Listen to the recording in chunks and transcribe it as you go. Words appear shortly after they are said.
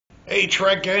Hey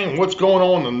Trek Gang, what's going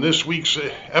on in this week's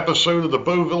episode of the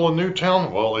Boeville in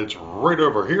Newtown? Well, it's right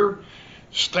over here.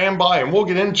 Stand by and we'll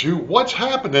get into what's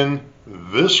happening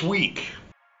this week.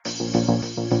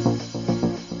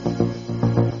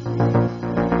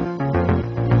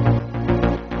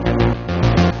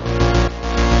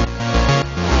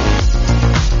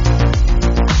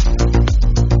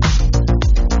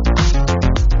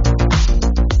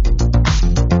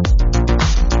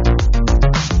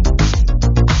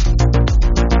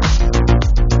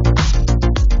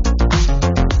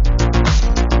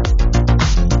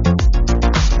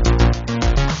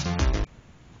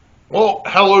 Well,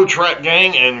 hello Track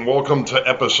Gang, and welcome to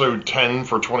episode 10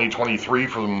 for 2023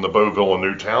 from the Boeville in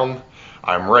Newtown.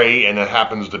 I'm Ray, and it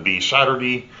happens to be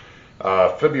Saturday,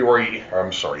 February.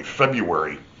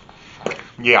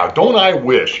 Yeah, don't I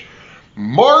wish.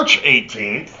 March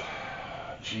 18th.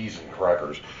 Jeez and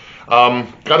crackers.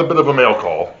 Got a bit of a mail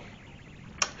call.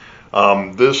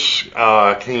 This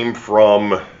came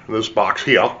from this box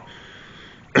here.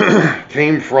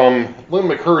 Came from Lynn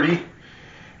McCurdy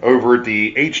over at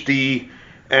the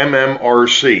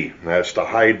HDMMRC. That's the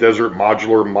High Desert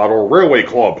Modular Model Railway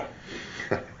Club.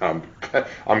 I'm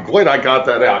glad I got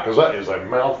that out because that is a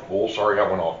mouthful. Sorry I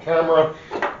went off camera,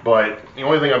 but the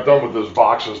only thing I've done with this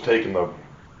box is taken the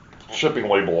shipping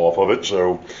label off of it.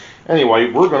 So anyway,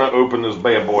 we're going to open this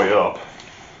bad boy up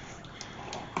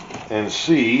and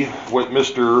see what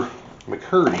Mr.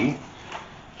 McCurdy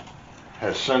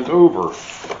has sent over.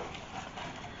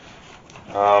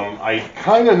 I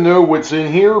kind of know what's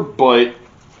in here, but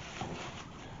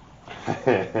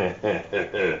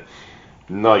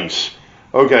nice.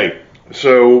 Okay,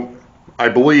 so I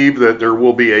believe that there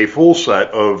will be a full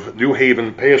set of New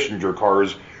Haven passenger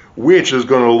cars, which is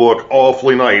going to look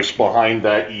awfully nice behind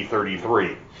that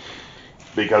E33,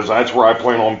 because that's where I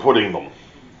plan on putting them.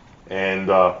 And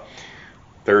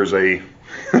there's a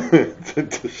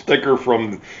sticker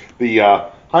from the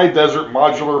High Desert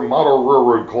Modular Model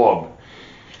Railroad Club,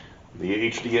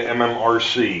 the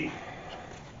HDMMRC.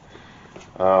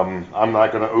 I'm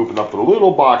not going to open up the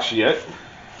little box yet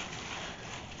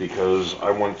because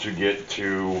I want to get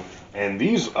to, and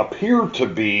these appear to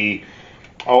be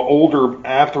an older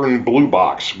Athearn blue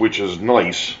box, which is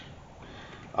nice,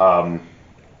 because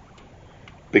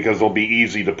they'll be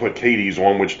easy to put KDs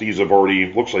on, which these have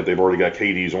already, looks like they've already got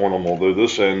KDs on them, although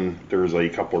this end there's a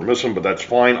couple are missing, but that's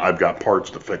fine. I've got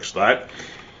parts to fix that.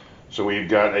 So we've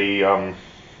got a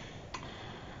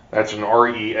that's an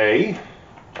REA,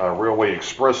 a Railway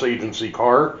Express Agency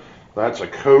car. That's a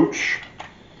coach.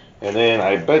 And then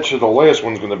I bet you the last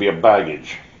one's going to be a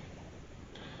baggage.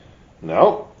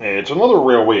 No, it's another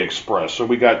Railway Express. So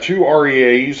we got two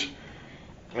REAs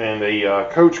and a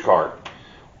coach car,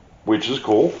 which is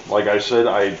cool. Like I said,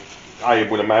 I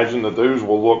would imagine that those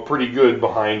will look pretty good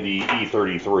behind the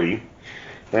E33.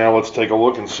 Now let's take a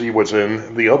look and see what's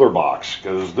in the other box,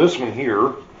 because this one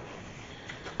here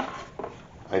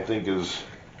I think is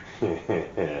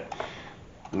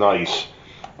nice.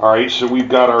 Alright, so we've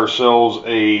got ourselves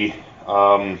a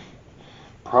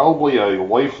probably a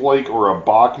Lifelike or a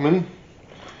Bachmann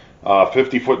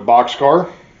 50-foot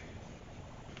boxcar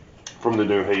from the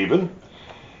New Haven.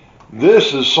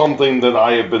 This is something that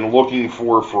I have been looking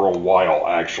for a while,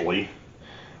 actually,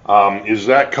 is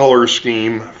that color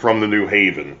scheme from the New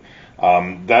Haven.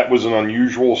 That was an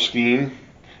unusual scheme.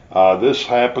 This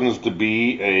happens to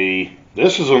be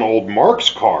this is an old Marx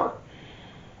car.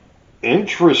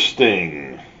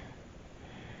 Interesting.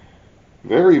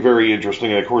 Very, very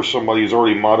interesting. And of course, somebody's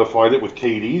already modified it with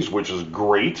KDs, which is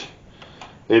great.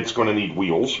 It's going to need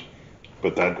wheels,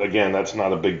 but that, again, that's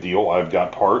not a big deal. I've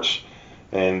got parts.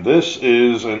 And this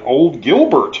is an old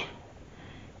Gilbert.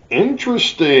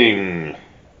 Interesting.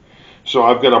 So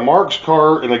I've got a Marx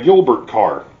car and a Gilbert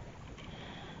car.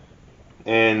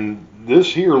 And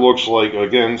this here looks like,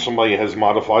 again, somebody has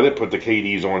modified it, put the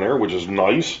KDs on there, which is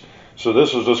nice. So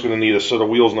this is just going to need a set of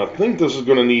wheels, and I think this is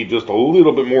going to need just a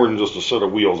little bit more than just a set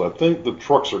of wheels. I think the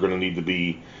trucks are going to need to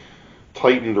be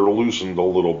tightened or loosened a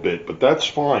little bit, but that's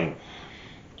fine.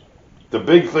 The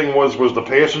big thing was the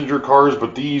passenger cars,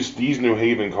 but these New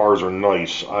Haven cars are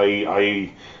nice.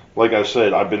 Like I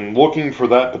said, I've been looking for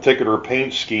that particular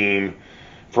paint scheme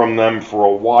from them for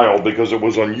a while because it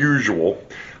was unusual.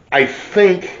 I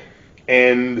think,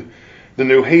 and the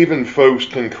New Haven folks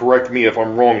can correct me if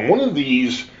I'm wrong, one of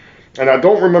these, and I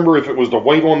don't remember if it was the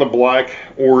white on the black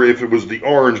or if it was the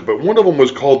orange, but one of them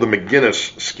was called the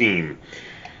McGinnis scheme.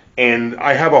 And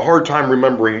I have a hard time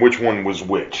remembering which one was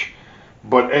which.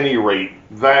 But at any rate,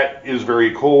 that is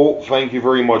very cool. Thank you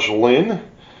very much, Lynn.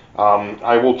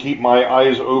 I will keep my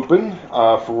eyes open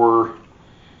for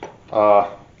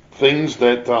things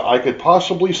that I could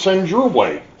possibly send your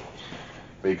way,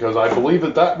 because I believe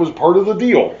that that was part of the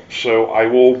deal. So I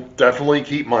will definitely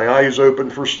keep my eyes open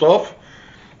for stuff.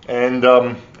 And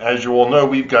as you all know,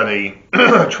 we've got a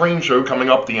train show coming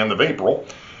up the end of April,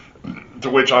 to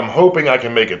which I'm hoping I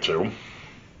can make it to,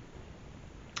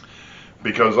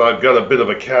 because I've got a bit of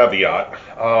a caveat.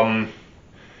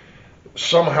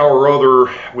 Somehow or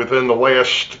other, within the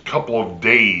last couple of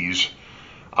days,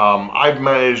 I've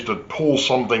managed to pull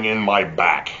something in my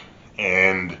back,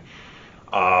 and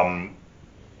I'm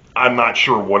not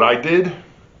sure what I did,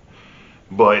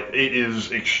 but it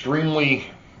is extremely...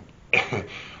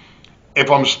 If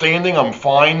I'm standing, I'm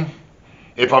fine.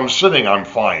 If I'm sitting, I'm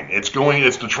fine. It's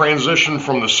the transition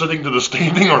from the sitting to the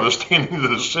standing, or the standing to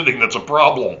the sitting, that's a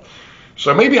problem.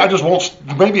 So maybe I just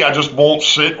won't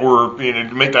sit or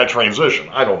make that transition.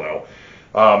 I don't know.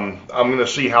 I'm going to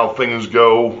see how things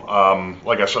go.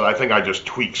 Like I said, I think I just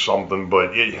tweaked something,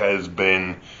 but it has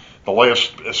been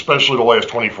especially the last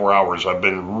 24 hours, have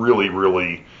been really,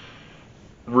 really,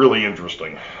 really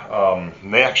interesting.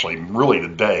 Actually, really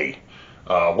today.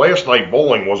 Last night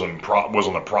bowling wasn't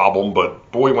a problem,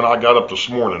 but boy, when I got up this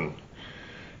morning,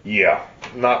 yeah,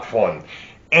 not fun.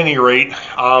 Any rate,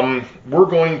 we're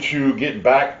going to get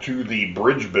back to the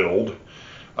bridge build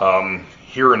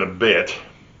here in a bit,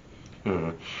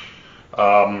 because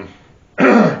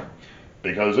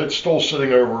it's still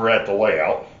sitting over at the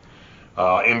layout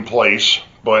in place,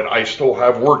 but I still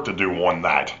have work to do on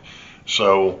that.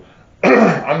 So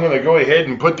I'm going to go ahead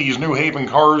and put these New Haven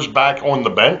cars back on the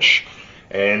bench,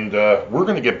 and we're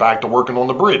going to get back to working on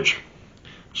the bridge.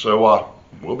 So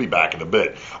we'll be back in a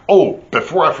bit. Oh,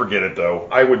 before I forget it though,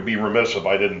 I would be remiss if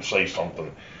I didn't say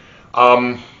something.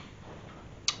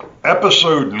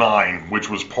 Episode 9, which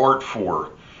was part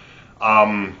 4,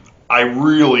 I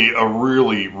really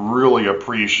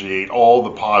appreciate all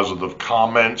the positive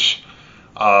comments.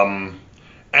 And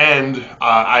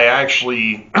I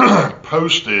actually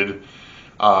posted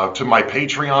to my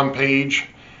Patreon page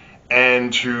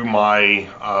and to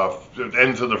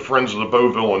the Friends of the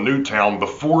Boeville in Newtown,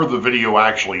 before the video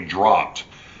actually dropped,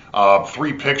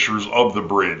 3 pictures of the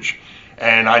bridge.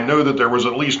 And I know that there was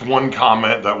at least one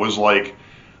comment that was like,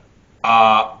 if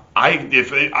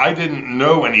I didn't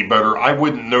know any better, I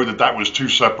wouldn't know that that was 2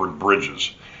 separate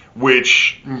bridges,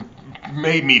 which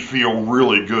made me feel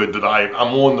really good that I'm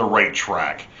on the right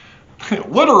track.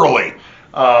 Literally.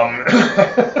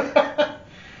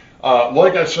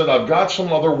 Like I said, I've got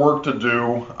some other work to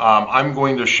do. I'm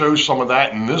going to show some of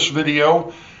that in this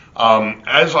video.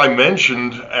 As I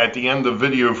mentioned at the end of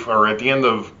at the end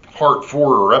of part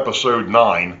 4 or episode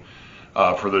 9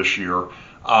 for this year,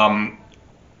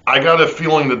 I got a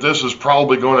feeling that this is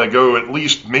probably going to go at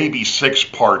least maybe 6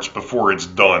 parts before it's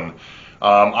done.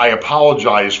 I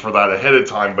apologize for that ahead of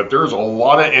time, but there's a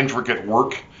lot of intricate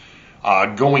work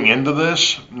going into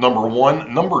this, number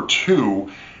 1. Number 2,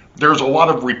 there's a lot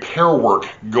of repair work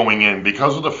going in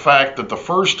because of the fact that the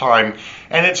first time,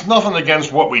 and it's nothing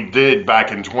against what we did back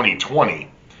in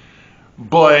 2020,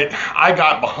 but I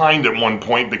got behind at one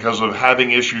point because of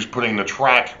having issues putting the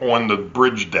track on the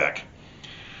bridge deck.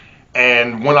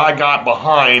 And when I got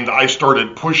behind, I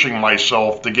started pushing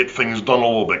myself to get things done a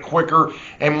little bit quicker,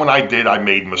 and when I did, I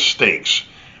made mistakes.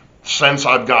 Since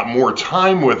I've got more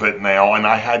time with it now and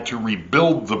I had to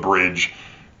rebuild the bridge,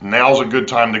 now's a good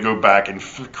time to go back and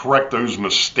correct those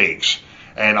mistakes.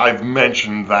 And I've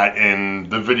mentioned that in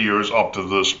the videos up to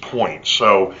this point.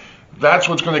 So that's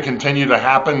what's going to continue to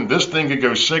happen. This thing could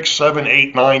go 6, 7,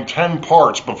 8, 9, 10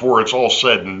 parts before it's all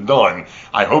said and done.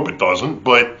 I hope it doesn't,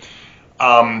 but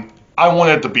I want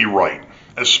it to be right,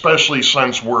 especially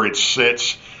since where it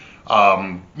sits,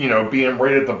 being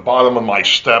right at the bottom of my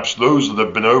steps. Those that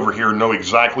have been over here know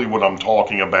exactly what I'm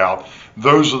talking about.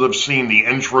 Those that have seen the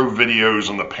intro videos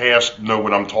in the past know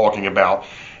what I'm talking about.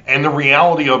 And the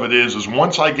reality of it is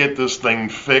once I get this thing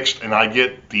fixed and I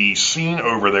get the scene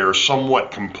over there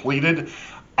somewhat completed,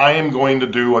 I am going to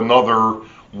do another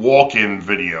walk-in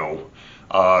video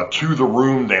to the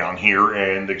room down here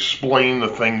and explain the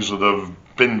things that have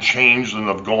been changed and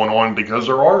have gone on, because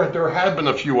there have been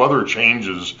a few other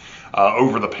changes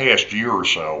over the past year or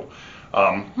so.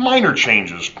 Minor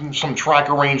changes, some track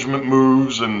arrangement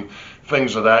moves and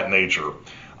things of that nature.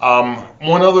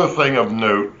 One other thing of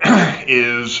note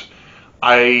is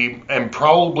I am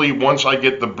probably, once I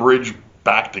get the bridge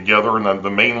back together and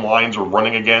the main lines are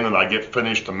running again and I get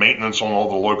finished the maintenance on all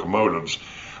the locomotives,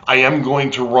 I am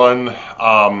going to run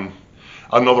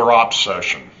another ops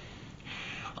session.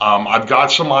 I've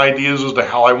got some ideas as to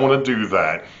how I want to do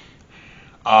that.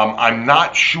 I'm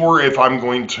not sure if I'm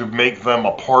going to make them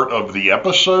a part of the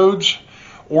episodes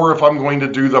or if I'm going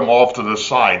to do them off to the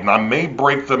side, and I may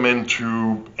break them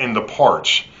into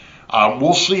parts.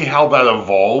 We'll see how that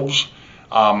evolves.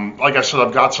 Like I said,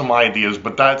 I've got some ideas,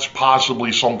 but that's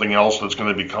possibly something else that's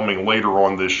going to be coming later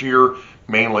on this year,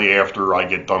 mainly after I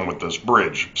get done with this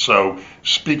bridge. So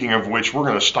speaking of which, we're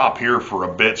going to stop here for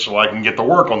a bit so I can get to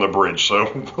work on the bridge.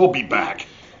 So we'll be back.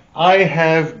 I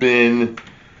have been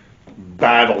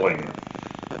battling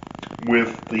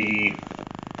with the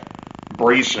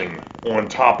bracing on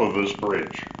top of this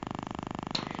bridge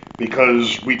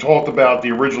because we talked about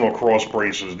the original cross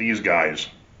braces, these guys,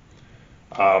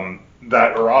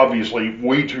 that are obviously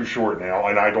way too short now,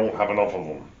 and I don't have enough of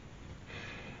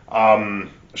them.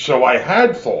 So I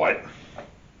had thought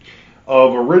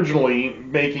of originally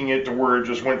making it to where it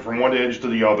just went from one edge to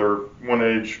the other, one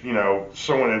edge,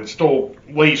 so when it's still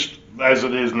laced as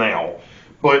it is now,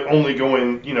 but only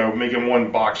going, making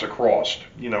one box across,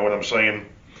 you know what I'm saying?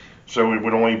 So there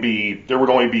would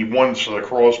only be one set of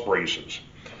cross braces.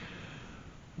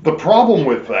 The problem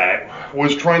with that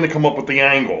was trying to come up with the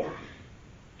angle.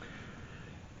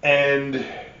 And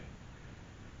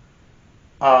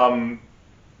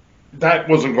that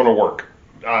wasn't going to work.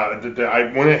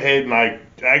 I went ahead and I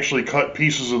actually cut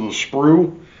pieces of the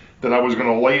sprue that I was going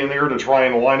to lay in there to try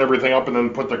and line everything up and then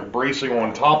put the bracing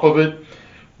on top of it.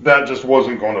 That just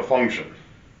wasn't going to function.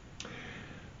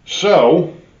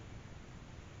 So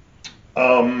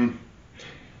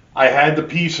I had the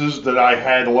pieces that I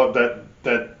had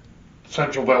that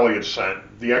Central Valley had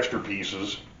sent, the extra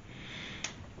pieces,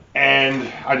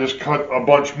 and I just cut a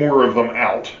bunch more of them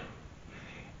out,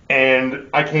 and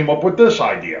I came up with this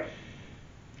idea.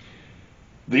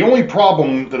 The only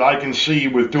problem that I can see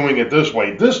with doing it this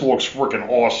way, this looks freaking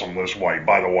awesome this way,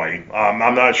 by the way.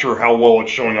 I'm not sure how well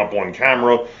it's showing up on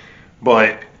camera,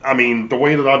 but I mean, the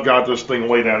way that I've got this thing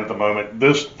laid out at the moment,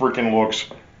 this freaking looks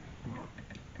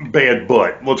bad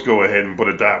butt. Let's go ahead and put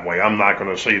it that way. I'm not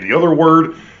going to say the other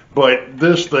word, but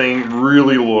this thing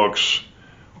really looks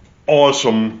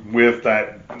awesome with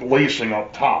that lacing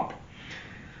up top.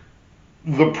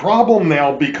 The problem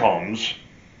now becomes,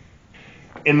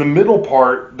 in the middle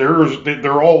part,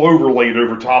 they're all overlaid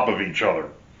over top of each other.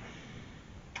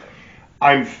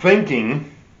 I'm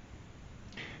thinking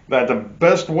that the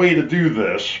best way to do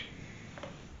this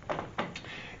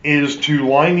is to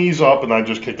line these up, and I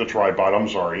just kicked the tripod, I'm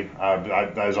sorry.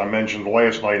 As I mentioned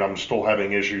last night, I'm still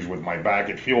having issues with my back.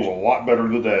 It feels a lot better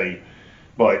today,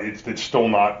 but it's still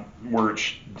not where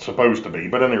it's supposed to be.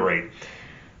 But at any rate,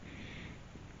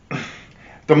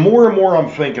 the more and more I'm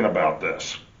thinking about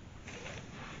this,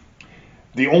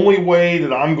 the only way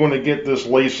that I'm going to get this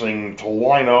lacing to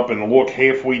line up and look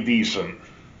halfway decent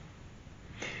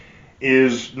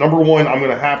is, number one, I'm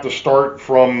going to have to start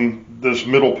from this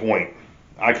middle point.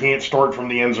 I can't start from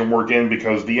the ends and work in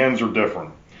because the ends are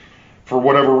different. For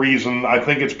whatever reason, I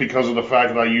think it's because of the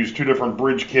fact that I use two different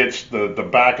bridge kits. The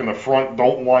back and the front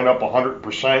don't line up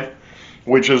 100%,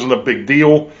 which isn't a big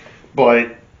deal,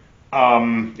 but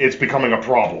it's becoming a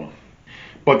problem.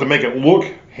 But to make it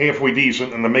look halfway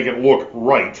decent and to make it look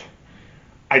right,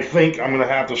 I think I'm going to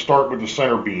have to start with the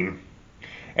center beam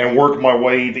and work my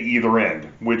way to either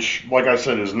end, which, like I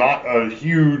said, is not a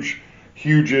huge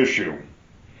issue.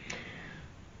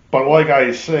 But like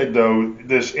I said, though,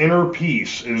 this inner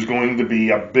piece is going to be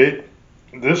a bit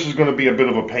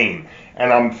of a pain.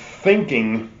 And I'm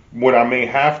thinking what I may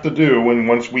have to do, and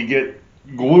once we get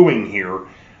gluing here,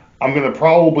 I'm going to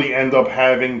probably end up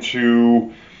having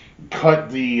to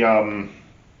cut the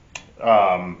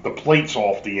plates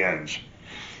off the ends.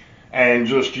 And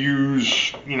just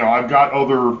use, I've got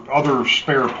other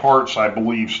spare parts, I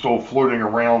believe, still floating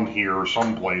around here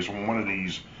someplace. One of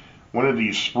these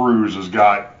sprues has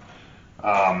got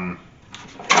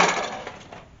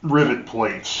rivet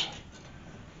plates.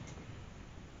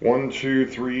 1, 2,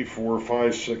 3, 4,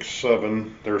 5, 6,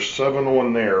 7. There's 7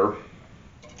 on there.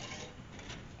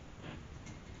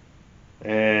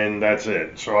 And that's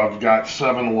it. So I've got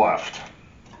 7 left.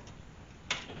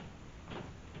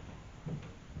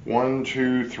 1,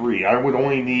 2, 3. I would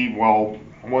only need,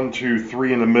 1, 2,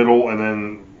 3 in the middle, and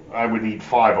then I would need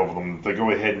 5 of them to go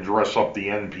ahead and dress up the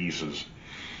end pieces.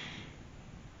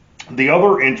 The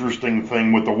other interesting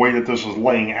thing with the way that this is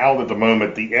laying out at the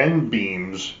moment, the end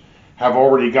beams have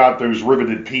already got those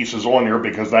riveted pieces on there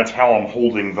because that's how I'm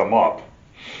holding them up.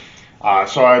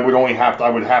 So I would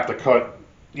have to cut,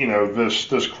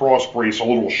 this cross brace a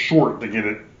little short to get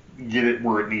it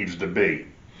where it needs to be.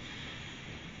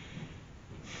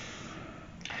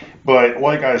 But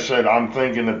like I said, I'm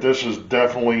thinking that this is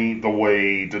definitely the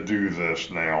way to do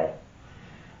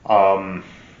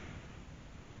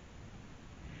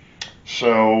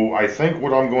So I think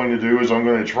what I'm going to do is I'm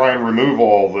going to try and remove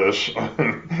all this.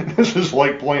 This is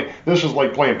like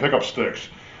playing pickup sticks,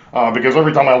 because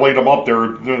every time I laid them up there,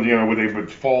 they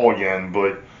would fall again.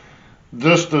 But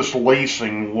this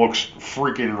lacing looks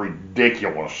freaking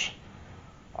ridiculous.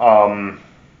 And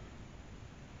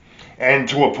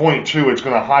to a point too, it's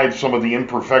going to hide some of the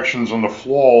imperfections and the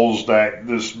flaws that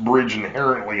this bridge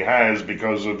inherently has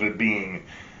because of it being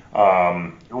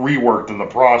reworked in the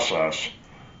process.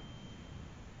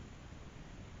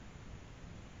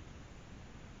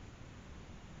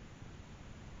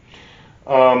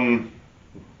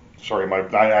 Sorry,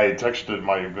 I texted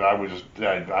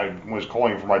I was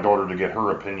calling for my daughter to get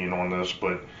her opinion on this,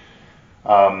 but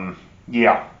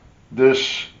yeah,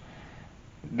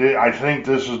 I think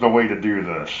this is the way to do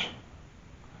this.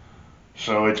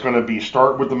 So it's going to be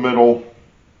start with the middle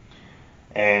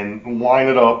and line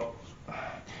it up.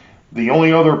 The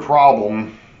only other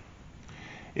problem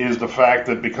is the fact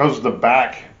that because the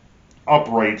back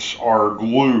uprights are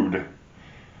glued,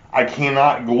 I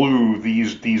cannot glue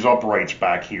these uprights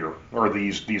back here, or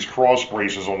these cross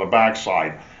braces on the back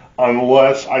side,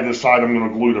 unless I decide I'm going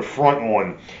to glue the front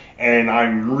on. And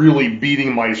I'm really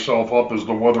beating myself up as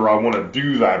to whether I want to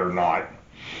do that or not,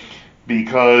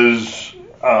 because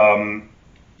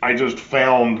I just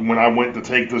found when I went to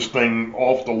take this thing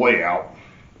off the layout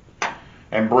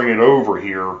and bring it over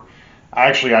here,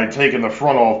 actually I'd taken the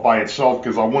front off by itself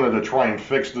because I wanted to try and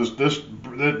fix this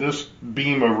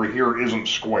beam over here isn't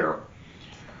square.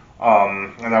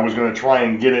 And I was going to try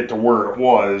and get it to where it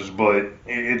was, but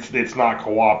it's not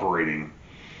cooperating.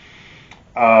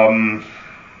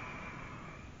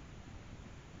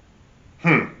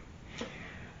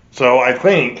 So I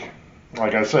think,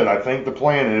 like I said, I think the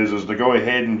plan is to go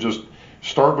ahead and just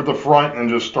start with the front and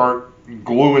just start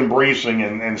gluing bracing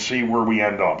and see where we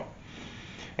end up.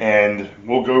 And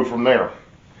we'll go from there.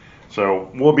 So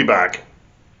we'll be back.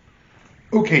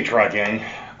 Okay, Try Gang.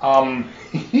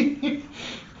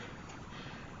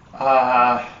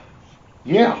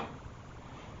 Yeah.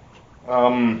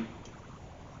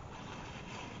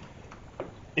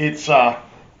 It's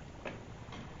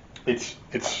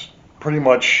pretty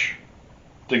much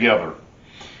together.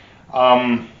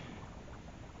 I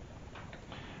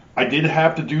did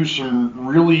have to do some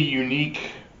really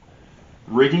unique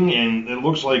rigging, and it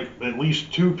looks like at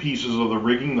least two pieces of the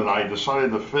rigging that I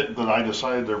decided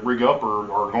to rig up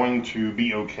are going to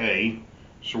be okay,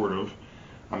 sort of.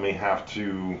 I may have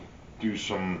to do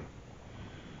some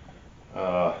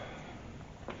work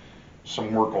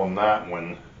on that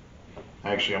one.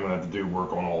 Actually, I'm going to have to do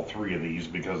work on all three of these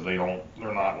because they're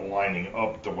not lining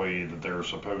up the way that they're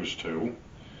supposed to.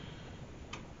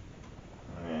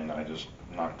 And I just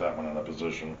knocked that one out of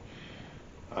position.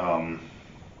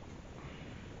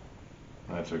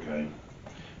 That's okay,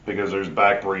 because those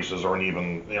back braces aren't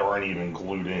even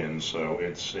glued in, so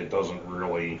it doesn't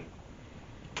really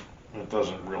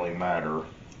matter.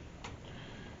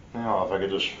 Now, if I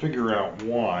could just figure out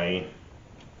why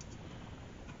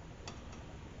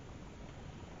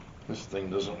this thing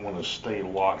doesn't want to stay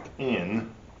locked in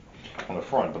on the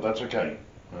front, but that's okay.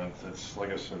 It's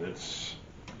like I said,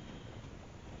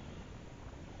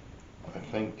 I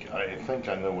think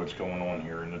I know what's going on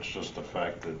here, and it's just the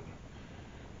fact that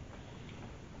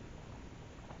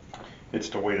it's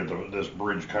the way that this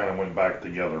bridge kind of went back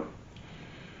together.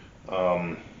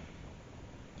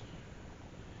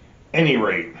 Any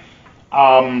rate,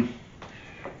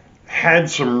 had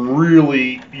some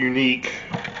really unique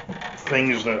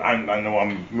things that I know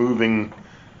I'm moving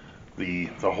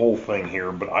the whole thing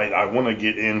here, but I want to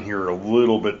get in here a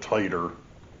little bit tighter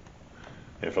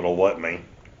if it'll let me.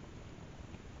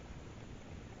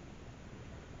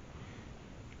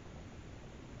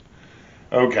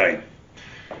 Okay.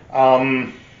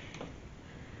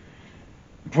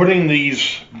 Putting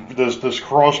this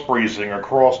cross bracing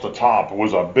across the top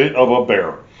was a bit of a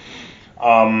bear.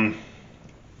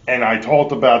 And I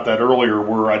talked about that earlier,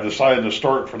 where I decided to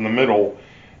start from the middle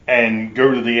and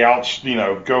go to the outs,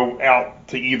 go out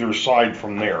to either side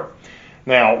from there.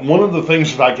 Now, one of the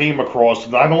things that I came across,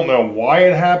 and I don't know why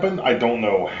it happened, I don't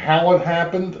know how it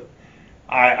happened,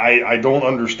 I don't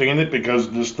understand it,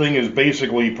 because this thing is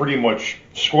basically pretty much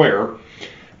square,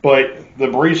 but the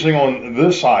bracing on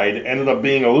this side ended up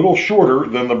being a little shorter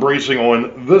than the bracing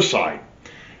on this side.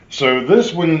 So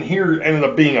this one here ended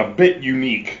up being a bit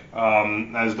unique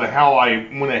as to how I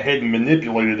went ahead and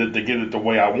manipulated it to get it the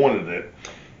way I wanted it.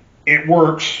 It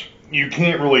works. You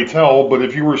can't really tell, but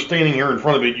if you were standing here in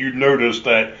front of it, you'd notice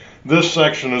that this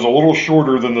section is a little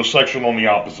shorter than the section on the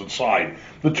opposite side.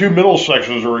 The two middle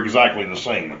sections are exactly the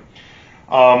same.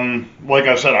 Like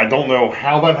I said, I don't know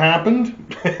how that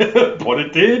happened, but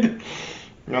it did.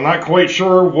 I'm not quite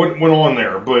sure what went on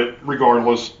there, but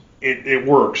regardless, it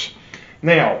works.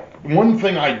 Now, one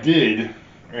thing I did,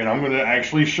 and I'm going to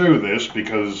actually show this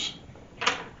because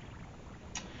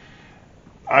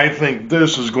I think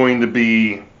this is going to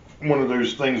be one of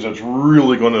those things that's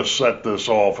really going to set this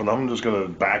off, and I'm just going to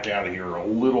back out of here a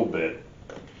little bit.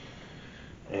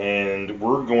 And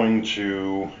we're going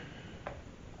to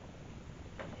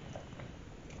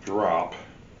drop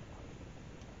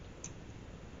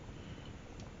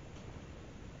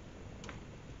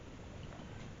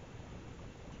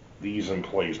these in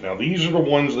place. Now, these are the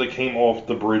ones that came off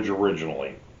the bridge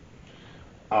originally,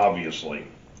 obviously.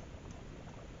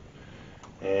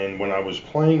 And when I was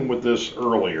playing with this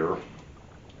earlier,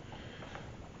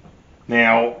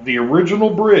 now, the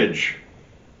original bridge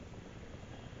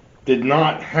did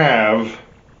not have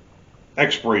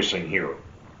X bracing here.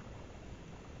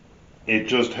 It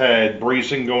just had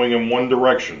bracing going in one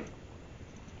direction.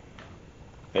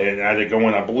 And had it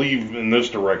going, I believe, in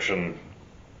this direction,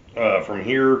 from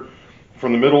here,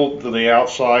 from the middle to the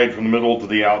outside, from the middle to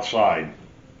the outside.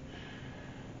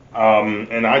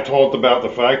 And I talked about the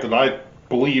fact that I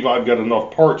believe I've got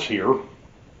enough parts here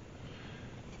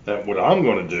that what I'm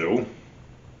going to do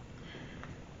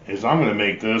is I'm going to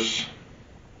make this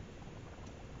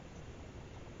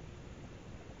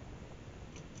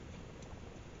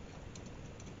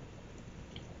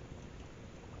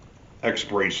X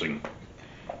bracing.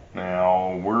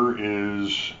 Now, where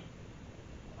is,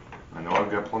 I know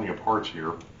I've got plenty of parts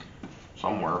here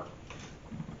somewhere.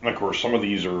 And of course, some of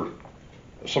these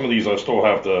I still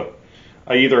have to,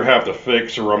 I either have to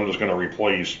fix or I'm just going to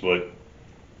replace, but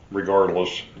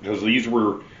regardless, because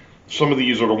some of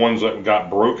these are the ones that got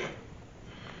broke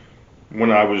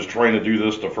when I was trying to do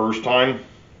this the first time,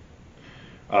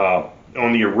 on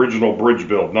the original bridge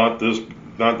build, not this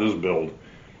build.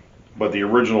 But the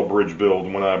original bridge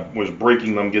build, when I was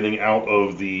breaking them, getting out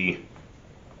of the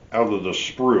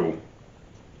sprue.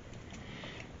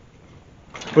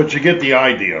 But you get the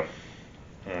idea.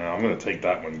 I'm going to take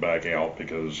that one back out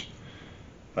because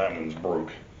that one's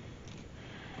broke.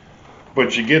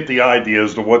 But you get the idea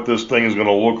as to what this thing is going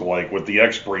to look like with the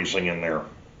X bracing in there.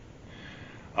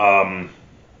 I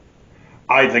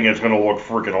think it's going to look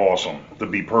freaking awesome, to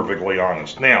be perfectly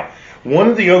honest. Now, one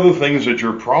of the other things that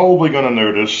you're probably going to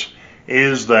notice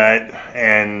is that,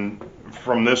 and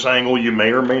from this angle you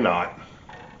may or may not,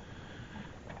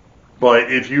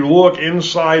 but if you look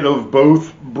inside of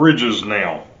both bridges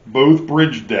now, both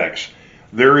bridge decks,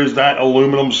 there is that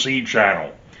aluminum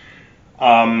C-channel.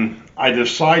 I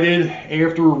decided,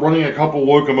 after running a couple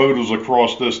locomotives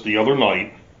across this the other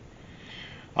night,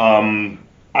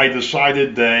 I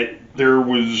decided that there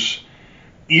was,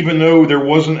 even though there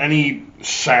wasn't any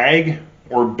sag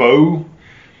or bow,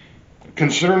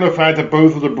 considering the fact that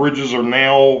both of the bridges are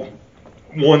now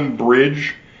one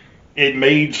bridge, it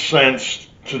made sense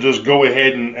to just go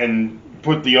ahead and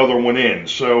put the other one in.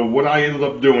 So what I ended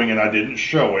up doing, and I didn't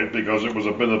show it because it was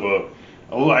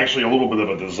actually a little bit of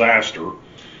a disaster,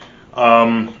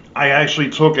 I actually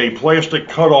took a plastic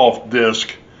cutoff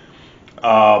disc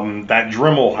that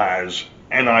Dremel has,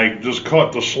 and I just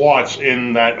cut the slots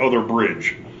in that other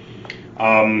bridge.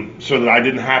 So that I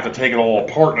didn't have to take it all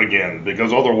apart again,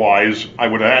 because otherwise I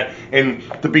would have, and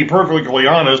to be perfectly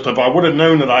honest, if I would have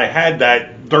known that I had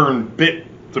that darn bit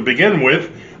to begin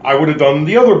with, I would have done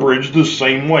the other bridge the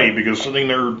same way, because sitting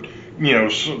there,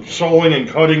 sawing and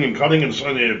cutting and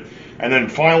then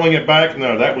filing it back,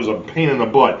 no, that was a pain in the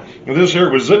butt. And this here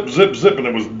was zip, zip, zip, and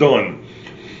it was done.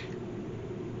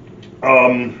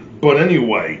 But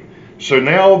anyway, so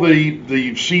now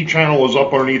the C channel is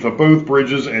up underneath of both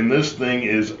bridges, and this thing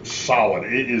is solid.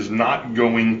 It is not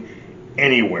going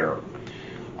anywhere.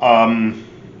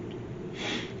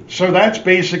 So that's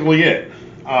basically it.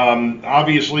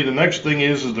 Obviously, the next thing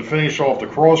is to finish off the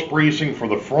cross bracing for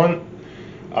the front.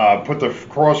 Put the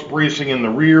cross bracing in the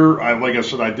rear. Like I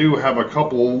said, I do have a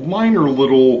couple minor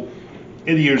little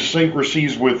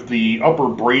idiosyncrasies with the upper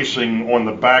bracing on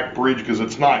the back bridge because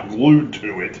it's not glued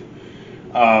to it.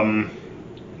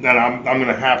 That I'm going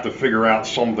to have to figure out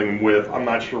something with. I'm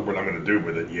not sure what I'm going to do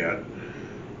with it yet.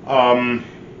 And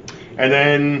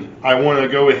then I want to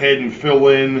go ahead and fill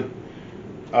in,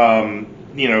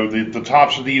 the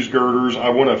tops of these girders. I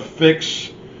want to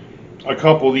fix a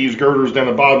couple of these girders down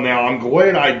the bottom. Now, I'm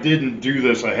glad I didn't do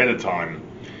this ahead of time,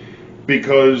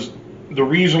 because the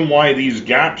reason why these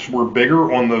gaps were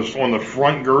bigger on the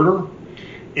front girder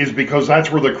is because that's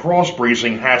where the cross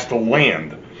bracing has to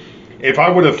land. If I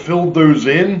would have filled those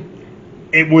in,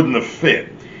 it wouldn't have fit.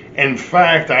 In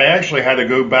fact, I actually had to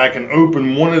go back and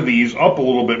open one of these up a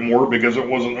little bit more because it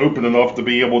wasn't open enough to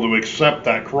be able to accept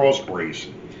that cross brace.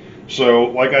 So,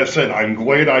 like I said, I'm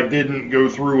glad I didn't go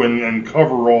through and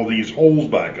cover all these holes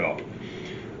back up.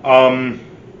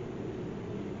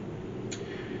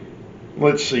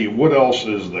 Let's see, what else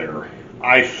is there?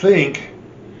 I think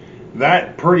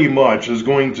that pretty much is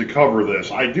going to cover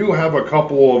this. I do have a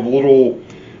couple of little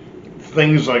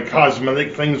things, like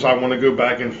cosmetic things, I want to go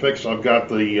back and fix. I've got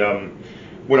the,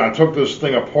 when I took this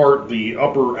thing apart, the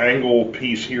upper angle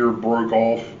piece here broke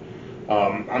off.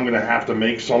 I'm going to have to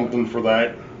make something for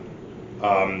that,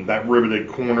 that riveted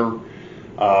corner.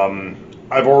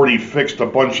 I've already fixed a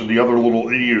bunch of the other little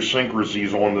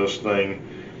idiosyncrasies on this thing,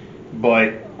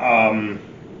 but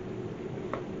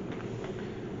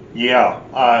yeah,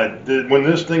 when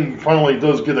this thing finally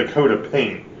does get a coat of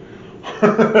paint,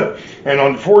 and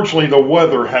unfortunately the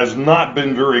weather has not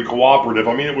been very cooperative.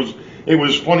 I mean, it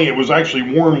was funny. It was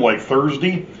actually warm like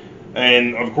Thursday,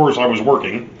 and of course I was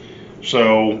working.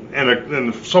 So,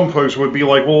 and some folks would be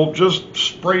like, well, just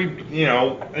spray, you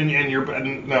know,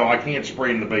 and no, I can't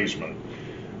spray in the basement.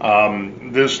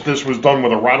 This was done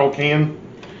with a rattle can,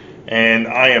 and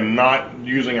I am not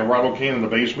using a rattle can in the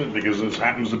basement because this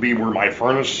happens to be where my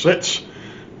furnace sits.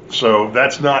 So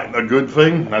that's not a good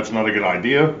thing. That's not a good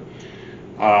idea.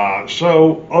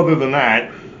 So other than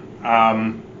that,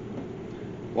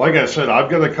 like I said, I've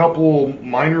got a couple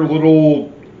minor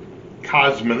little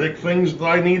cosmetic things that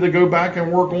I need to go back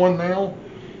and work on now.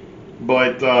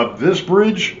 But this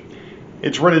bridge,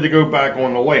 it's ready to go back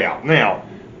on the layout. Now,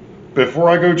 before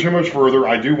I go too much further,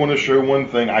 I do want to show one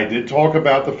thing. I did talk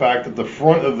about the fact that the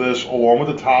front of this, along with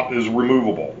the top, is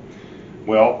removable.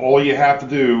 Well, all you have to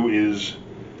do is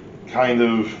kind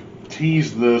of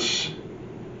tease this.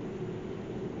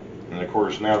 And of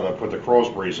course, now that I put the cross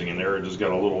bracing in there, it just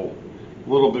got a little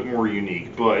bit more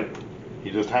unique. But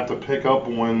you just have to pick up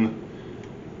on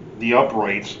the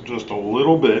uprights just a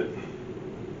little bit,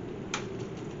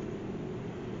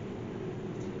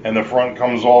 and the front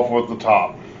comes off with the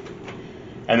top,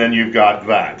 and then you've got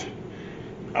that.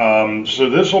 So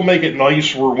this will make it nice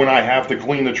for when I have to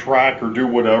clean the track or do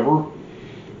whatever.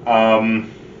 I'm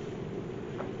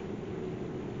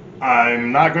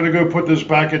not going to go put this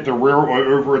back at the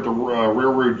over at the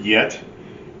railroad yet,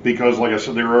 because like I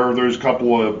said, there are those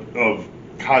couple of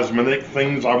cosmetic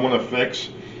things I want to fix.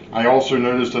 I also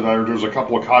noticed that there's a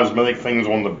couple of cosmetic things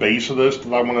on the base of this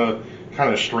that I want to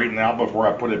kind of straighten out before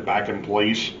I put it back in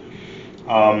place.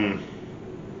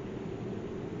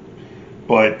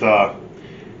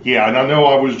 Yeah, and I know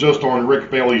I was just on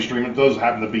Rick Bailey's stream. It does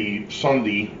happen to be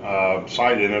Sunday,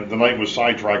 the night was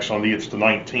Sidetrack Sunday. It's the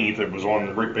 19th. It was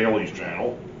on Rick Bailey's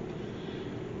channel.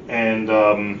 And,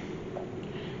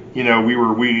 you know,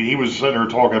 he was sitting there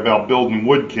talking about building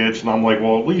wood kits, and I'm like,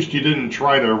 well, at least you didn't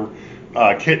try to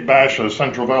kit bash a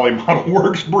Central Valley Model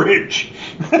Works bridge.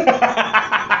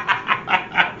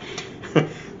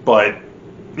 But,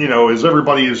 you know, as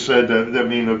everybody has said, I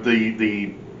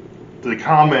mean, the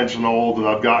comments and all that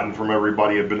I've gotten from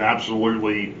everybody have been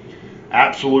absolutely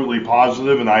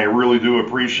positive, and I really do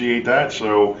appreciate that.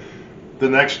 So the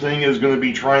next thing is going to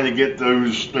be trying to get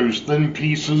those thin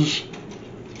pieces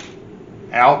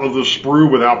out of the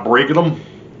sprue without breaking them,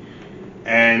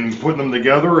 and putting them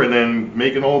together, and then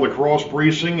making all the cross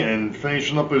bracing and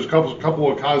finishing up those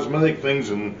couple of cosmetic things,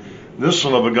 and this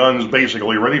son of a gun is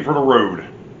basically ready for the road.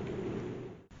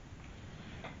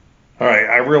 Alright,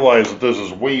 I realize that this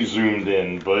is way zoomed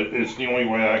in, but it's the only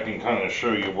way I can kind of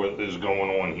show you what is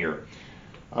going on here.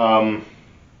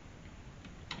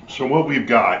 So what we've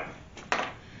got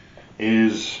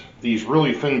is these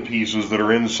really thin pieces that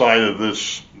are inside of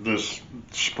this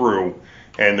sprue.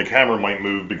 And the camera might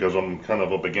move because I'm kind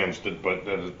of up against it, but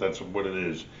that's what it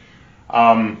is.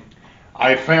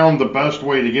 I found the best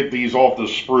way to get these off the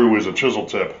sprue is a chisel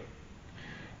tip.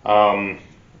 The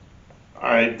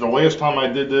last time I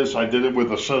did this, I did it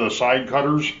with a set of side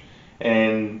cutters,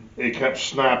 and it kept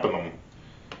snapping them.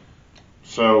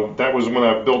 So that was when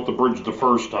I built the bridge the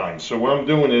first time. So what I'm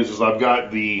doing is I've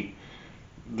got the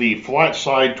flat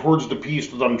side towards the piece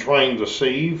that I'm trying to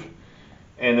save,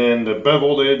 and then the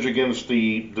beveled edge against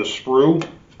the sprue,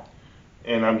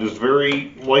 and I'm just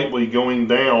very lightly going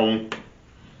down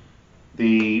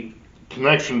the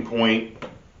connection point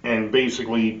and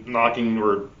basically knocking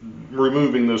or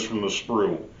removing this from the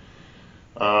sprue.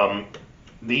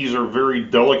 These are very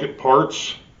delicate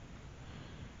parts,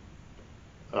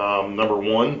 number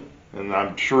one, and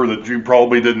I'm sure that you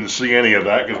probably didn't see any of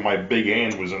that because my big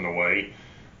hand was in the way,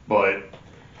 but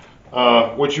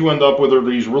what you end up with are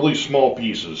these really small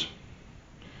pieces.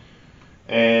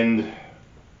 And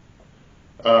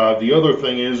the other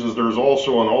thing is there's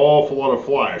also an awful lot of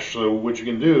flash. So what you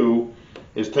can do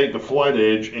is take the flat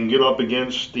edge and get up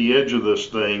against the edge of this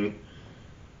thing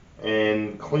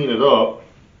and clean it up.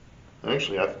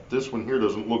 Actually, this one here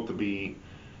doesn't look to be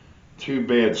too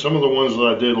bad. Some of the ones that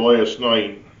I did last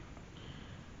night,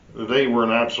 they were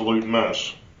an absolute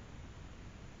mess.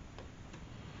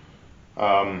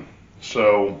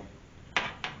 So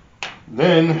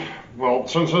then, well,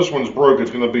 since this one's broke,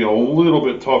 it's going to be a little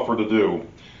bit tougher to do,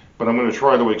 but I'm going to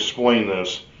try to explain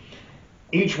this.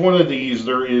 Each one of these,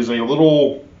 there is a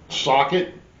little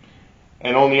socket,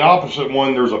 and on the opposite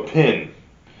one, there's a pin.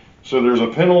 So there's a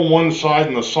pin on one side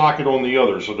and a socket on the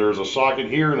other. So there's a socket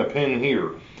here and a pin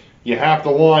here. You have to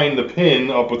line the pin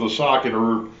up with the socket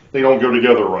or they don't go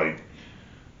together right.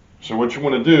 So what you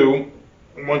want to do,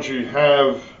 once you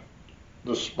have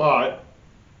the spot,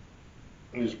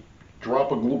 is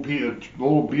drop a little bit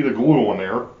of glue on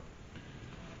there,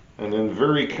 and then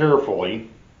very carefully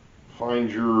find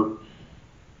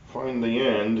the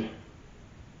end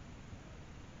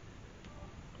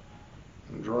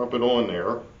and drop it on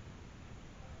there.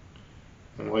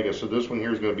 And like I said, this one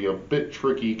here is going to be a bit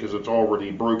tricky because it's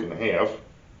already broken half,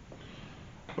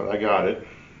 but I got it.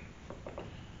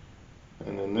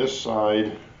 And then this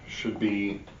side should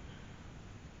be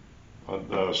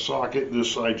a socket,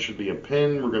 this side should be a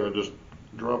pin. We're going to just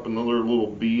drop another little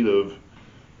bead of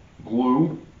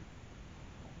glue.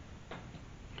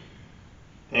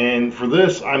 And for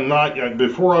this, I'm not,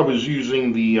 before I was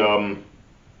using the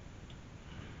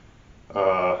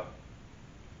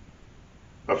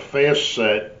a fast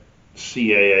set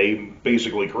CAA,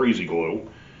 basically crazy glue.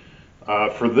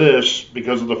 For this,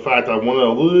 because of the fact I wanted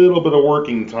a little bit of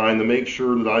working time to make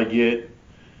sure that I get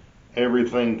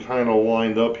everything kind of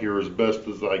lined up here as best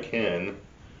as I can.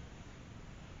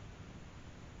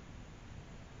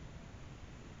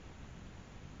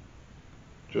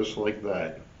 Just like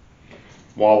that.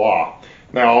 Voila.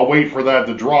 Now I'll wait for that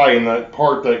to dry, and that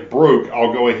part that broke,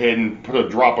 I'll go ahead and put a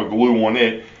drop of glue on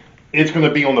it. It's going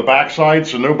to be on the back side,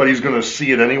 so nobody's going to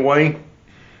see it anyway.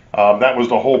 That was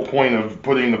the whole point of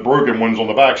putting the broken ones on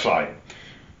the back side.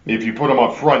 If you put them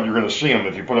up front, you're going to see them.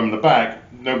 If you put them in the back,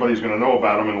 nobody's going to know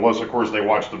about them unless, of course, they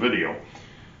watch the video.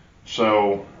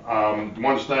 So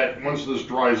once this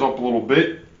dries up a little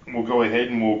bit, we'll go ahead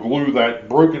and we'll glue that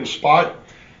broken spot,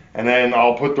 and then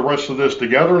I'll put the rest of this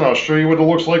together, and I'll show you what it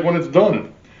looks like when it's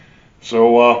done.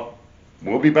 So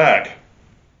we'll be back.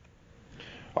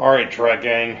 All right, track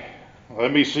gang.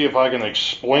 Let me see if I can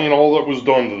explain all that was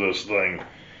done to this thing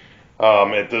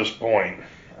at this point.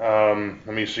 Let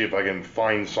me see if I can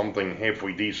find something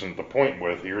halfway decent to point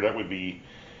with here. That would be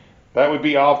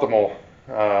optimal.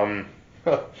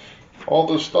 All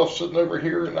this stuff sitting over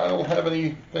here, and I don't have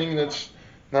anything that's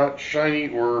not shiny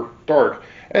or dark.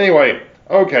 Anyway,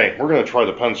 okay, we're going to try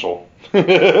the pencil.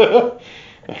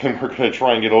 And we're going to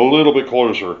try and get a little bit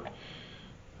closer.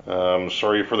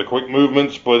 Sorry for the quick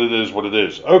movements, but it is what it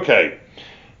is. Okay,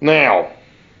 now,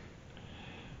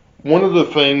 one of the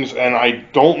things, and I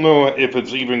don't know if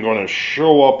it's even going to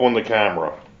show up on the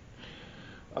camera,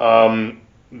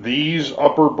 these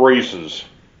upper braces.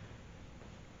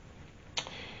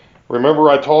 Remember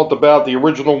I talked about the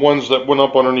original ones that went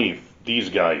up underneath, these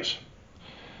guys.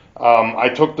 I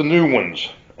took the new ones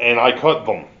and I cut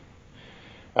them.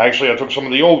 Actually, I took some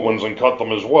of the old ones and cut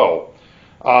them as well.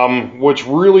 What's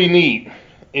really neat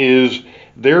is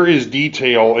there is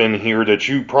detail in here that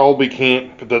you probably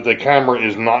can't, that the camera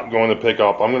is not going to pick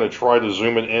up. I'm going to try to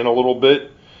zoom it in a little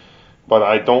bit, but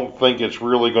I don't think it's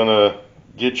really going to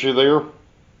get you there.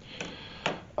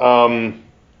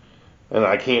 And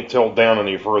I can't tilt down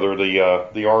any further.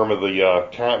 The arm of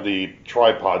the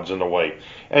tripod's in the way.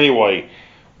 Anyway,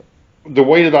 the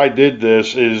way that I did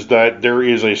this is that there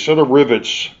is a set of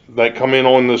rivets that come in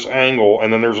on this angle,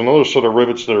 and then there's another set of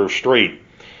rivets that are straight.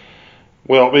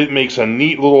 Well, it makes a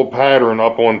neat little pattern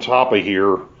up on top of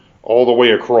here all the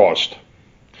way across.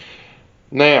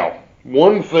 Now,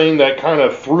 one thing that kind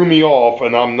of threw me off,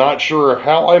 and I'm not sure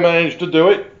how I managed to do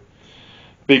it,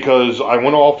 because I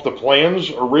went off the plans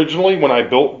originally when I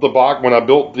built the box, when I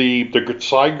built the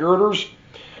side girders,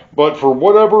 but for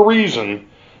whatever reason,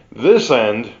 this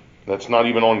end, that's not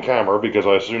even on camera because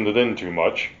I zoomed it in too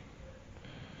much.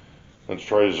 Let's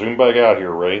try to zoom back out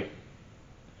here, Ray.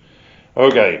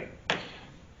 Okay.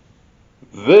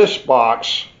 This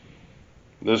box,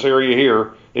 this area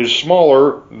here, is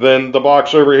smaller than the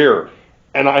box over here.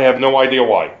 And I have no idea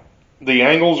why. The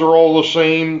angles are all the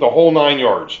same, the whole 9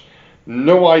 yards.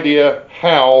 No idea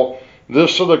how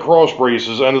this set of cross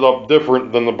braces ended up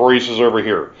different than the braces over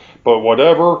here. But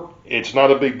whatever, it's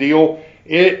not a big deal.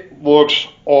 It looks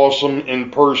awesome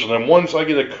in person. And once I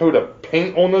get a coat of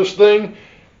paint on this thing,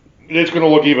 it's going to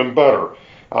look even better.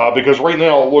 Because right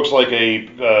now it looks like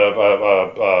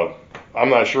I'm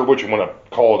not sure what you want to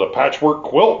call it, a patchwork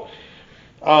quilt.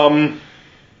 And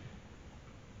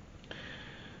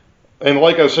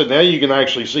like I said, now you can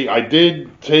actually see, I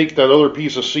did take that other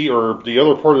piece of C, or the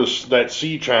other part of that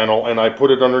C channel, and I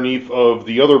put it underneath of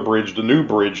the other bridge, the new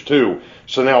bridge too.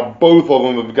 So now both of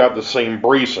them have got the same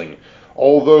bracing.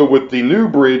 Although with the new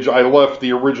bridge, I left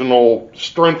the original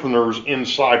strengtheners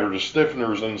inside, or the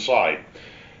stiffeners inside.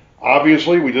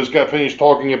 Obviously, we just got finished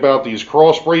talking about these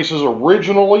cross braces.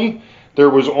 Originally, there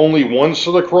was only one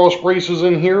set of cross braces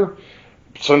in here.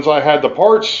 Since I had the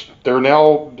parts,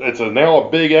 it's now a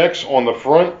big X on the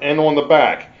front and on the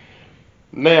back.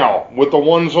 Now, with the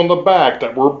ones on the back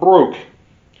that were broke,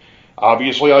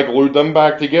 obviously I glued them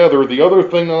back together. The other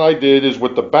thing that I did is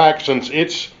with the back, since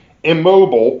it's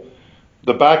immobile,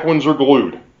 the back ones are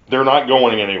glued. They're not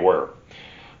going anywhere.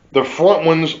 The front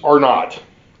ones are not.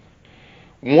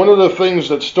 One of the things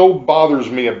that still bothers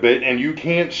me a bit, and you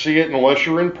can't see it unless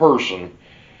you're in person,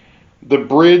 the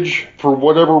bridge, for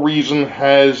whatever reason,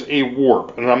 has a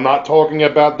warp. And I'm not talking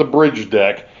about the bridge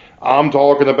deck. I'm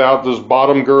talking about this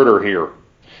bottom girder here.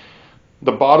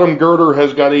 The bottom girder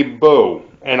has got a bow,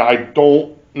 and I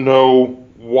don't know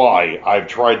why. I've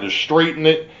tried to straighten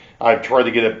it. I've tried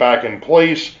to get it back in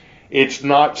place. It's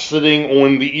not sitting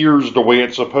on the ears the way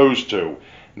it's supposed to.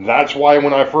 That's why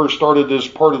when I first started this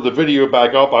part of the video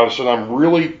back up, I said I'm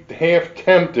really half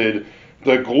tempted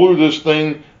to glue this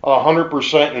thing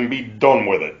 100% and be done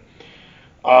with it.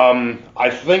 I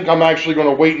think I'm actually going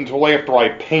to wait until after I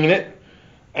paint it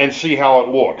and see how it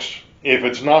looks. If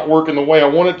it's not working the way I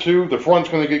want it to, the front's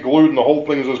going to get glued and the whole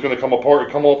thing's just going to come apart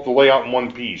and come off the layout in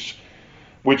one piece.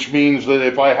 Which means that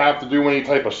if I have to do any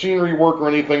type of scenery work or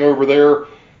anything over there,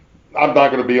 I'm not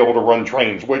going to be able to run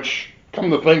trains. Which, come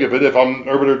to think of it, if I'm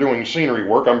over there doing scenery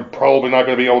work, I'm probably not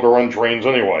going to be able to run trains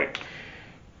anyway.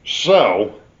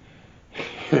 So,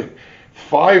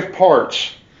 5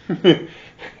 parts to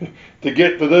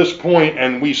get to this point,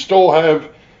 and we still have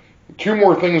 2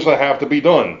 more things that have to be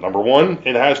done. Number 1,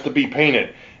 it has to be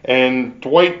painted. And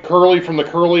Dwight Curley from the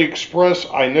Curly Express,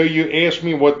 I know you asked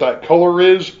me what that color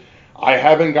is. I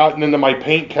haven't gotten into my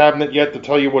paint cabinet yet to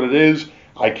tell you what it is.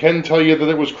 I can tell you that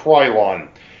it was Krylon.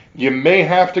 You may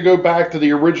have to go back to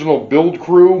the original build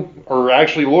crew, or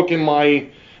actually look in my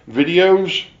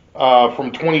videos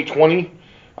from 2020.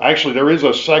 Actually, there is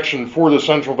a section for the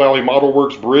Central Valley Model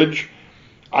Works Bridge.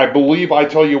 I believe I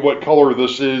tell you what color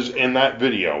this is in that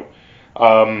video.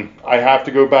 I have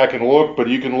to go back and look, but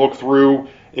you can look through.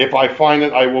 If I find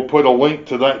it, I will put a link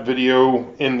to that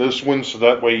video in this one, so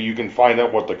that way you can find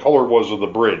out what the color was of the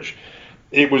bridge.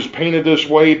 It was painted this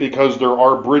way because there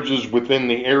are bridges within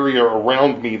the area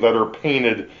around me that are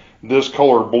painted this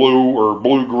color blue or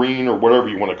blue-green or whatever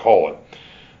you want to call it.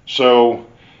 So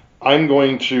I'm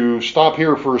going to stop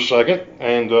here for a second,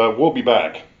 and we'll be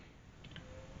back.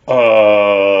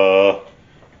 Holy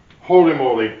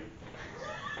moly.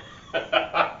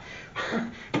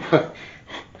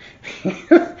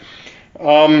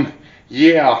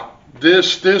 Yeah,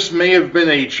 this may have been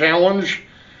a challenge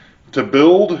to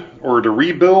build or to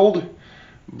rebuild,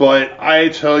 but I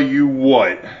tell you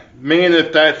what, man,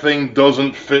 if that thing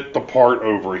doesn't fit the part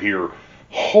over here,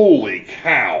 holy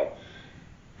cow.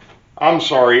 I'm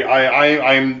sorry,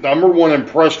 I'm number one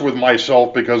impressed with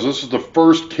myself because this is the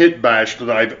first kit bash that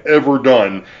I've ever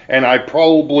done, and I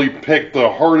probably picked the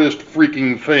hardest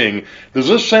freaking thing. Does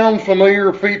this sound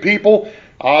familiar, people?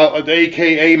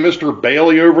 AKA Mr.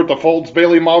 Bailey over at the Folds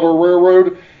Bailey Model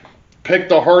Railroad picked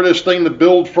the hardest thing to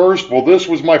build first. Well, this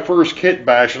was my first kit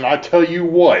bash, and I tell you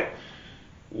what,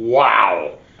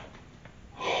 wow,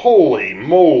 holy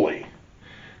moly.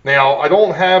 Now, I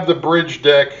don't have the bridge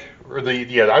deck,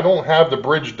 I don't have the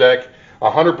bridge deck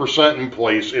 100% in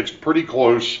place. It's pretty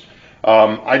close.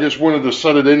 I just wanted to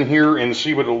set it in here and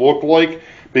see what it looked like,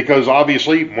 because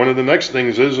obviously one of the next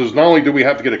things is not only do we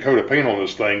have to get a coat of paint on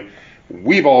this thing,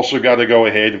 we've also got to go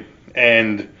ahead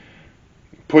and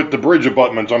put the bridge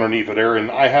abutments underneath it there,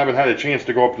 and I haven't had a chance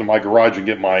to go up to my garage and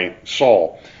get my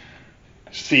saw.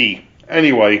 See,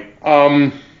 anyway,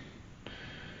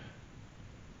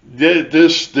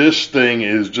 this thing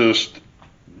is just,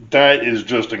 that is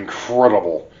just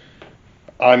incredible.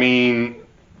 I mean,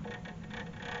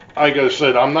 like I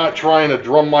said, I'm not trying to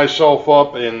drum myself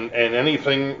up and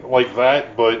anything like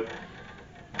that, but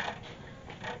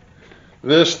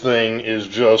this thing is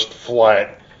just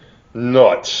flat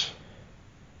nuts.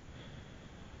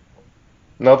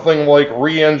 Nothing like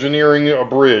re-engineering a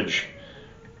bridge.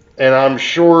 And I'm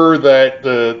sure that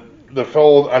the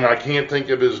fellow, and I can't think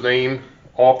of his name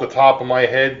off the top of my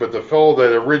head, but the fellow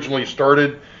that originally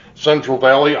started Central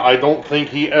Valley, I don't think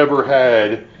he ever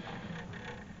had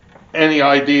any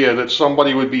idea that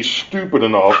somebody would be stupid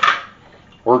enough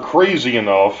or crazy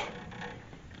enough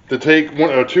to take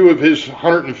two of his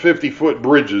 150-foot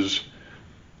bridges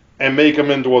and make them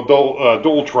into a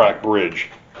dual track bridge.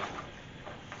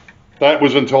 That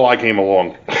was until I came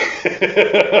along.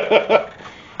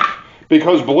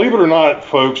 Because believe it or not,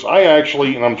 folks, I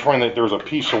actually, and I'm trying to, there's a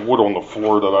piece of wood on the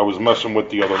floor that I was messing with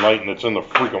the other night, and it's in the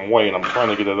freaking way, and I'm trying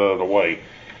to get it out of the way.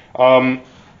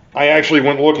 I actually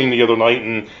went looking the other night,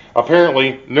 and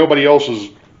apparently nobody else has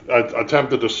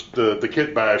attempted the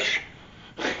Kitbash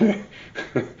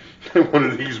one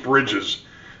of these bridges.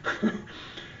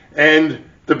 And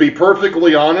to be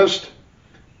perfectly honest,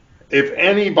 if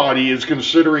anybody is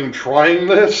considering trying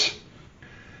this,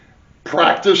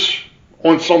 practice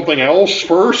on something else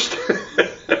first.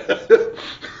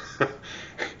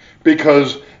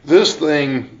 Because this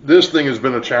thing has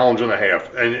been a challenge and a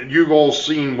half, and you've all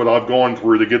seen what I've gone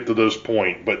through to get to this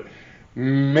point, but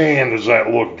man, does that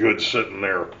look good sitting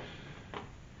there.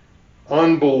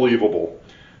 Unbelievable.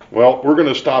 Well, we're going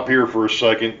to stop here for a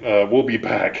second. We'll be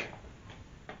back.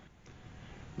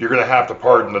 You're going to have to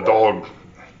pardon the dog.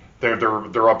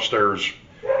 They're upstairs.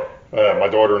 My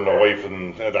daughter and the wife,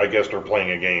 and I guess they're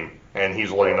playing a game, and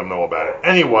he's letting them know about it.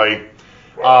 Anyway,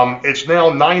 it's now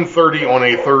 9:30 on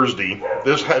a Thursday.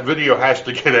 This video has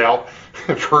to get out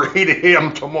for 8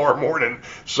 a.m. tomorrow morning,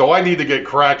 so I need to get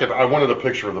cracking. I wanted a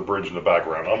picture of the bridge in the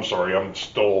background. I'm sorry, I'm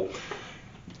still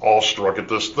awestruck at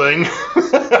this thing.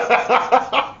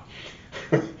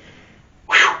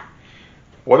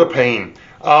 What a pain.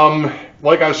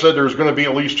 Like I said, there's going to be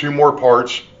at least 2 more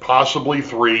parts, possibly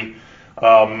 3.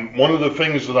 One of the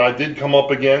things that I did come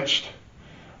up against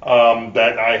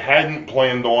that I hadn't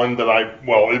planned on,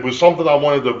 it was something I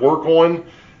wanted to work on,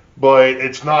 but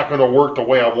it's not going to work the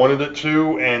way I wanted it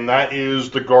to, and that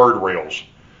is the guardrails,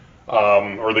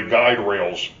 or the guide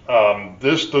rails.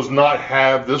 This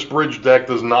bridge deck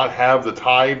does not have the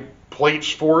tie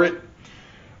plates for it,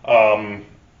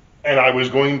 and I was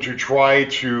going to try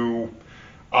to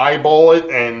eyeball it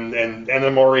and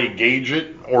NMRA gauge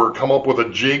it, or come up with a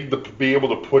jig to be able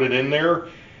to put it in there.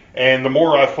 And the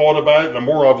more I thought about it, the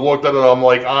more I've looked at it, I'm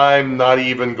like, I'm not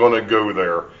even going to go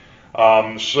there.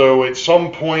 So at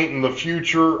some point in the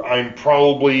future, I'm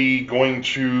probably going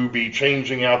to be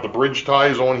changing out the bridge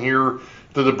ties on here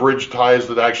to the bridge ties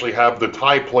that actually have the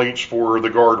tie plates for the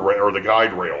guardrail or the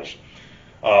guide rails.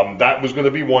 That was going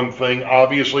to be one thing.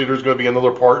 Obviously, there's going to be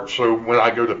another part. So when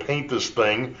I go to paint this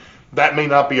thing, that may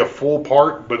not be a full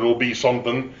part, but it'll be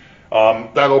something.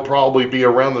 That'll probably be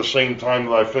around the same time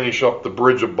that I finish up the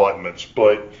bridge abutments.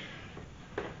 But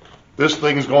this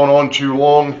thing's gone on too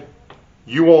long.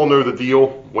 You all know the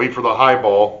deal. Wait for the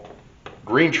highball.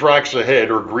 Green tracks ahead,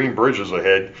 or green bridges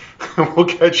ahead. We'll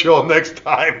catch y'all next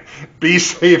time. Be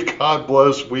safe. God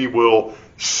bless. We will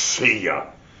see ya.